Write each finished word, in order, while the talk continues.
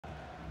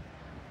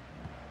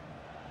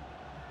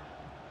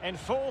In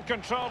full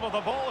control of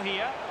the ball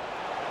here.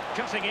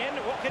 Cutting in,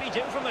 what can he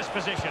do from this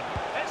position?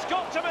 It's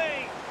got to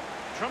be!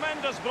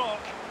 Tremendous block.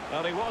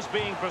 Well, he was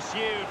being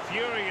pursued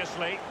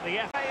furiously.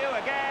 The FAU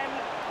again.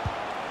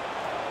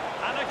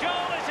 And a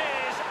goal it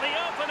is, the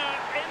opener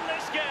in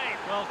this game.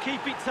 Well,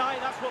 keep it tight,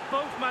 that's what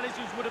both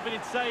managers would have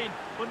been saying.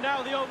 But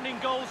now the opening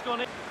goal's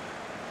gone in.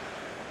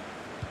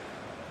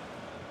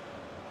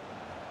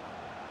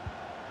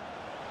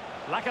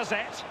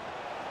 Lacazette.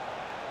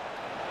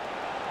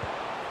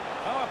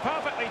 Oh, a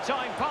perfectly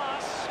timed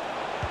pass.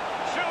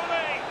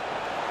 Surely.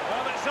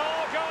 Well, it's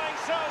all going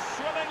so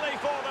swimmingly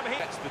for them here.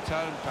 That's the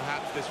tone,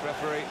 perhaps, this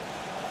referee.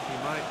 He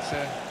might,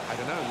 I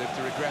don't know, live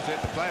to regret it.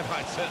 The player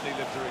might certainly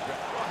live to regret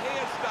it. Well, he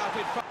has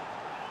started...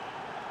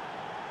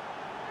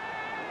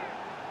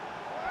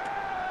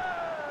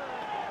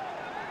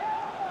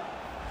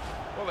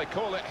 Well, they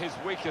call it his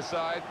weaker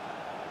side.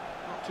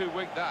 Not too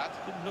weak, that.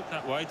 Didn't look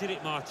that way, did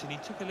it, Martin? He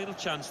took a little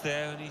chance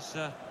there, and he's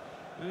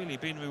really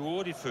been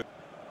rewarded for it.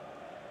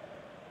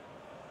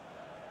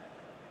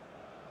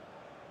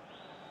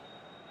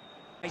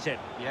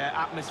 Yeah,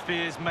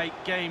 atmospheres make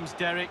games,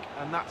 Derek,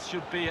 and that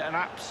should be an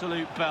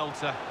absolute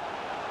belter.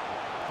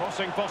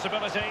 Crossing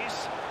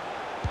possibilities.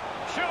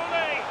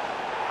 Surely!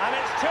 And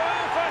it's two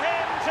for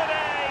him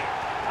today.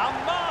 And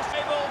Mars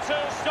able to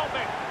stop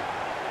him.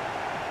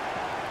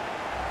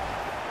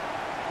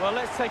 Well,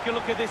 let's take a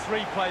look at this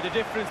replay. The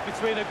difference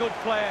between a good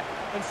player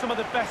and some of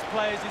the best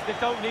players is they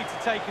don't need to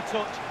take a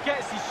touch.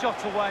 Gets his shot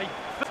away.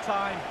 First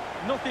time,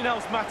 nothing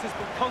else matters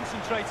but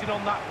concentrating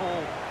on that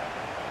ball.